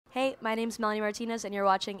Hey, my name's Melanie Martinez, and you're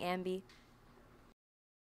watching AMBY.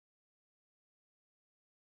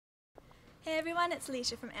 Hey everyone, it's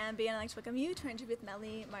Alicia from AMBY, and I'd like to welcome you to an interview with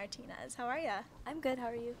Melanie Martinez. How are ya? I'm good. How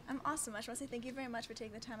are you? I'm awesome. I just want to say thank you very much for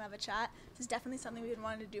taking the time to have a chat. This is definitely something we've been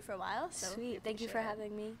wanting to do for a while. So Sweet. Thank you for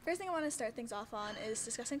having me. First thing I want to start things off on is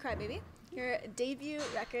discussing Crybaby, your debut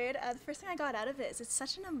record. The first thing I got out of it is it's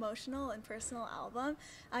such an emotional and personal album.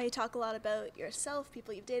 You talk a lot about yourself,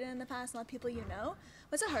 people you've dated in the past, and a lot of people you know.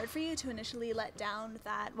 Was it hard for you to initially let down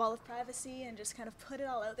that wall of privacy and just kind of put it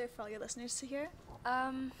all out there for all your listeners to hear?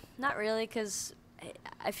 Not really, because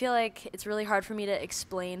I feel like it's really hard for me to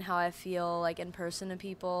explain how I feel, like, in person to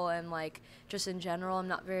people, and, like, just in general. I'm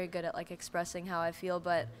not very good at, like, expressing how I feel,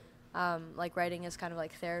 but, like, writing is kind of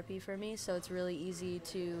like therapy for me, so it's really easy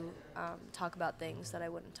to talk about things that I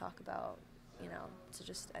wouldn't talk about, to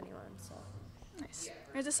just anyone, so. Nice.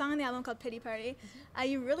 There's a song on the album called Pity Party.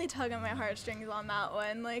 You really tug on my heartstrings on that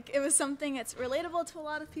one. Like, it was something that's relatable to a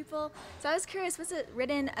lot of people. So I was curious, was it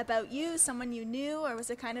written about you, someone you knew, or was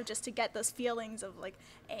it kind of just to get those feelings of, like,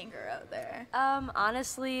 anger out there?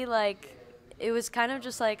 Honestly, like, it was kind of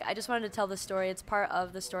just, like, I just wanted to tell the story. It's part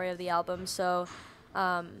of the story of the album, so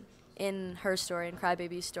in her story, in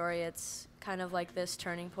Crybaby's story, it's kind of like this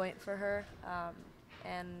turning point for her.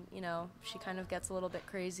 And, she kind of gets a little bit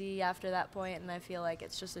crazy after that point, and I feel like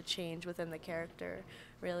it's just a change within the character,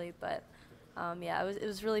 really. But, it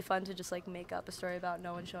was really fun to just, like, make up a story about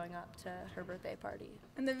no one showing up to her birthday party.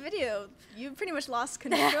 In the video, you pretty much lost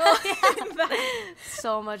control.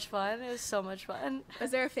 So much fun. It was so much fun.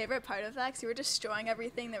 Was there a favorite part of that? Because you were destroying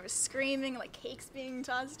everything. There was screaming, like cakes being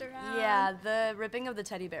tossed around. Yeah, the ripping of the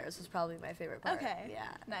teddy bears was probably my favorite part. Okay. Yeah.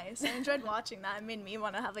 Nice. I enjoyed watching that. It made me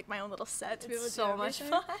want to have, like, my own little set to be able to do so much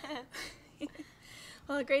everything. fun.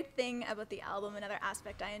 Well, a great thing about the album, another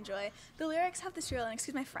aspect I enjoy, the lyrics have this real, and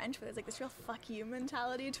excuse my French, but there's like this real fuck you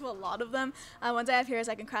mentality to a lot of them. Ones I have here is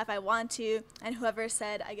I can cry if I want to, and whoever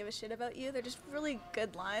said I give a shit about you. They're just really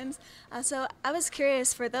good lines. So I was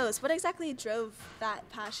curious for those. What exactly drove that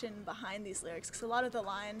passion behind these lyrics? Because a lot of the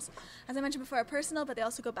lines, as I mentioned before, are personal, but they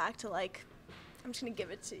also go back to, like, I'm just going to give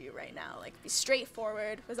it to you right now. Like, be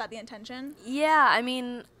straightforward. Was that the intention? Yeah, I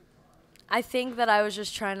mean, I think that I was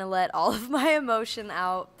just trying to let all of my emotion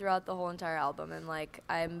out throughout the whole entire album, and, like,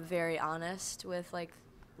 I'm very honest with, like,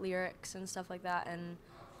 lyrics and stuff like that, and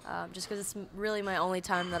just because it's really my only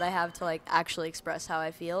time that I have to, like, actually express how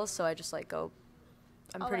I feel, so I just, like, go,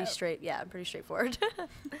 I'm pretty straightforward.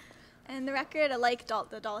 And the record, like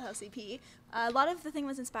the Dollhouse EP, a lot of the thing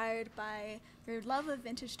was inspired by your love of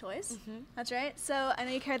vintage toys. Mm-hmm. That's right. So I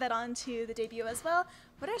know you carried that on to the debut as well.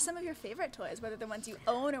 What are some of your favorite toys, whether they're ones you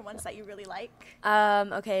own or ones that you really like?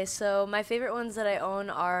 Okay, so my favorite ones that I own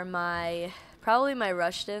are probably my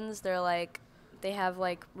Rushtons. They have,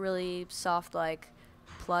 like, really soft, like,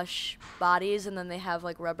 plush bodies, and then they have,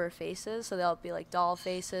 like, rubber faces, so they'll be, like, doll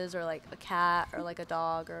faces or, like, a cat or, like, a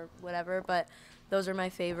dog or whatever, but those are my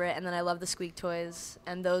favorite. And then I love the squeak toys,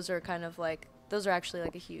 and those are actually,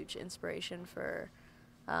 like, a huge inspiration for,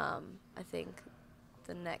 I think,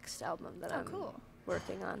 the next album that I'm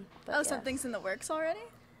working on. But yeah. Something's in the works already?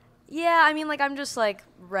 Yeah, I mean, like, I'm just, like,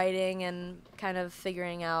 writing and kind of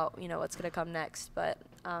figuring out, what's going to come next, but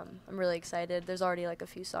I'm really excited. There's already, like, a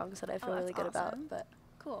few songs that I feel really good about, but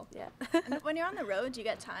cool. Yeah. And when you're on the road, do you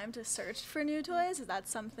get time to search for new toys? Is that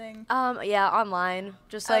something? Yeah, online.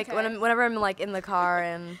 Just, like, Okay. whenever I'm, like, in the car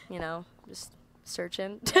and, just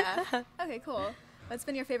searching. Yeah. Okay, cool. What's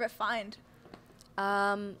been your favorite find?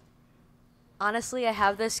 Honestly, I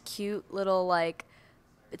have this cute little, like,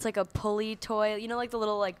 it's like a pulley toy, like the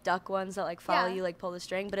little, like, duck ones that, like, follow you, like, pull the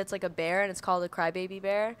string, but it's like a bear, and it's called a Crybaby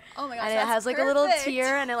bear. Oh my gosh, and it that's has, like, a little perfect.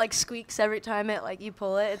 tear, and it, like, squeaks every time you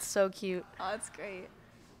pull it. It's so cute. Oh, that's great.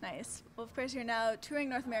 Nice. Well, of course, you're now touring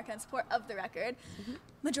North America in support of the record. Mm-hmm.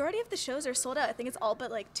 Majority of the shows are sold out. I think it's all but,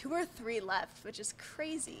 like, 2 or 3 left, which is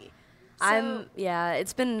crazy. So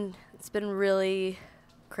it's been really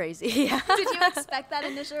crazy. Yeah. Did you expect that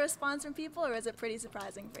initial response from people, or was it pretty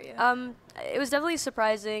surprising for you? It was definitely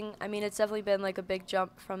surprising. I mean, it's definitely been, like, a big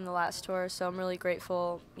jump from the last tour, so I'm really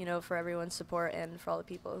grateful, for everyone's support and for all the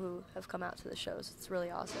people who have come out to the shows. It's really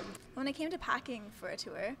awesome. When it came to packing for a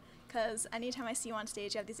tour, because anytime I see you on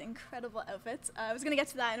stage, you have these incredible outfits. I was going to get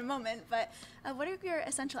to that in a moment, but what are your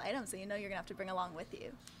essential items that you're going to have to bring along with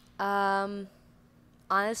you?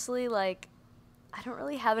 Honestly, like, I don't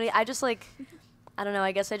really have any. I just, like, I don't know,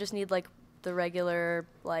 I guess I just need, like, the regular,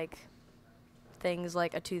 like, things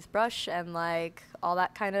like a toothbrush and, like, all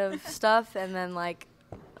that kind of stuff. And then, like,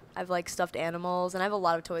 I've, like, stuffed animals, and I have a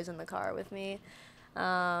lot of toys in the car with me.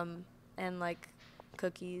 And, like,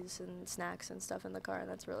 cookies and snacks and stuff in the car, and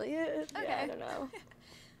that's really it. Okay. Yeah, I don't know.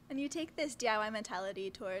 And you take this DIY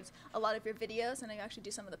mentality towards a lot of your videos, and you actually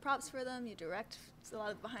do some of the props for them, you direct a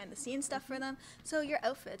lot of behind-the-scenes stuff for them. So your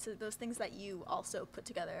outfits, are those things that you also put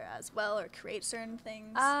together as well, or create certain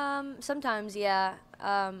things? Sometimes, yeah.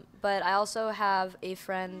 But I also have a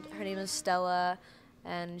friend, her name is Stella,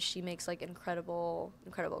 and she makes, like, incredible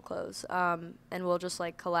clothes. And we'll just,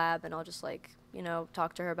 like, collab, and I'll just, like, you know,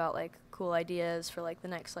 talk to her about, like, cool ideas for, like, the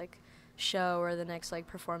next, like, show or the next, like,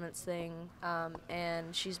 performance thing.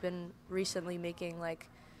 And she's been recently making, like,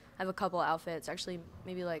 I have a couple outfits, actually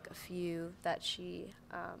maybe, like, a few that she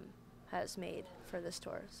has made for this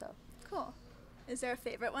tour, so. Cool. Is there a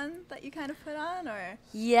favorite one that you kind of put on, or?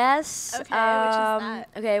 Yes. Okay, which is that?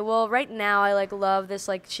 Okay, well, right now I, like, love this,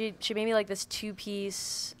 like, she made me, like, this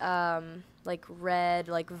two-piece, like, red,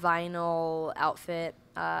 like, vinyl outfit.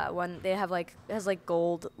 One, they have, like, it has, like,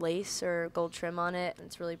 gold lace or gold trim on it, and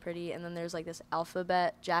it's really pretty. And then there's, like, this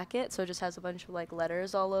alphabet jacket, so it just has a bunch of, like,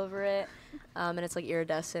 letters all over it. And it's, like,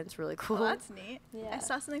 iridescent. It's really cool. Oh, that's neat. Yeah. I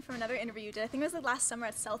saw something from another interview you did. I think it was, like, last summer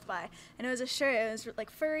at South by, and it was a shirt. It was, like,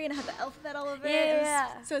 furry, and it had the alphabet all over it.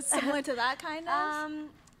 Yeah. So it's similar to that, kind of?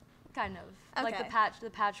 Kind of. Like, Okay. the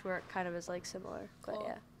patchwork kind of is, like, similar. But, Cool.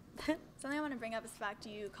 yeah. Something I want to bring up is the fact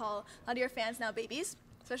you call a lot of your fans now babies,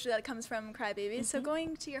 especially that it comes from Crybabies. So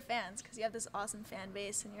going to your fans, because you have this awesome fan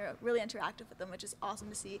base and you're really interactive with them, which is awesome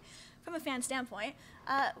to see from a fan standpoint.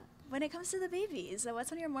 When it comes to the babies,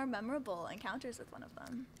 what's one of your more memorable encounters with one of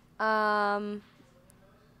them?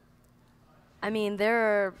 I mean,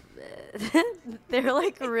 they're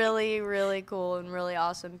like really, really cool and really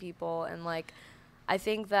awesome people, and like, I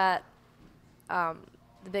think that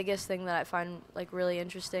the biggest thing that I find like really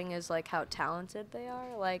interesting is like how talented they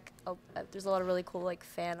are. Like, there's a lot of really cool like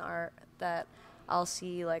fan art that I'll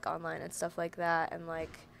see like online and stuff like that, and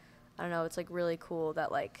like, I don't know, it's like really cool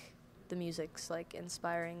that like the music's like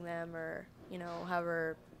inspiring them, or you know,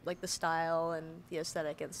 however like the style and the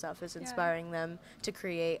aesthetic and stuff is inspiring them to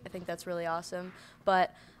create. I think that's really awesome.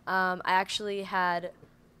 But I actually had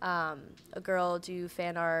a girl do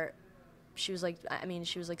fan art. She was like,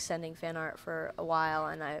 she was like sending fan art for a while,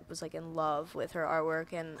 and I was like in love with her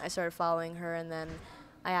artwork, and I started following her, and then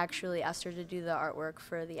I actually asked her to do the artwork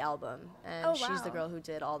for the album, and she's the girl who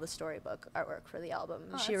did all the storybook artwork for the album.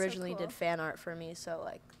 Oh, she originally did fan art for me, so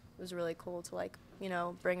like it was really cool to like, you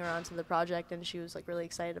know, bring her onto the project, and she was like really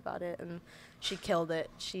excited about it, and she killed it.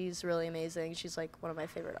 She's really amazing. She's like one of my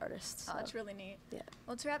favorite artists. Oh, so. that's really neat. Yeah.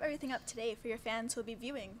 Well, to wrap everything up today, for your fans who will be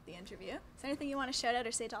viewing the interview, is there anything you want to shout out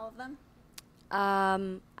or say to all of them?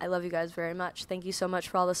 I love you guys very much. Thank you so much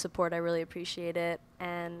for all the support. I really appreciate it.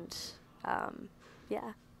 And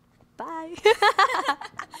yeah, bye.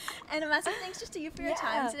 And a massive thanks just to you for your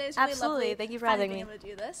time today. It was really absolutely. lovely. Thank you for having me. Being able to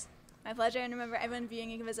do this. My pleasure. And remember, everyone viewing,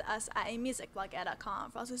 you can visit us at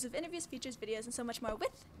amusicblog.com for all sorts of interviews, features, videos, and so much more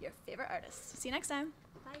with your favorite artists. See you next time.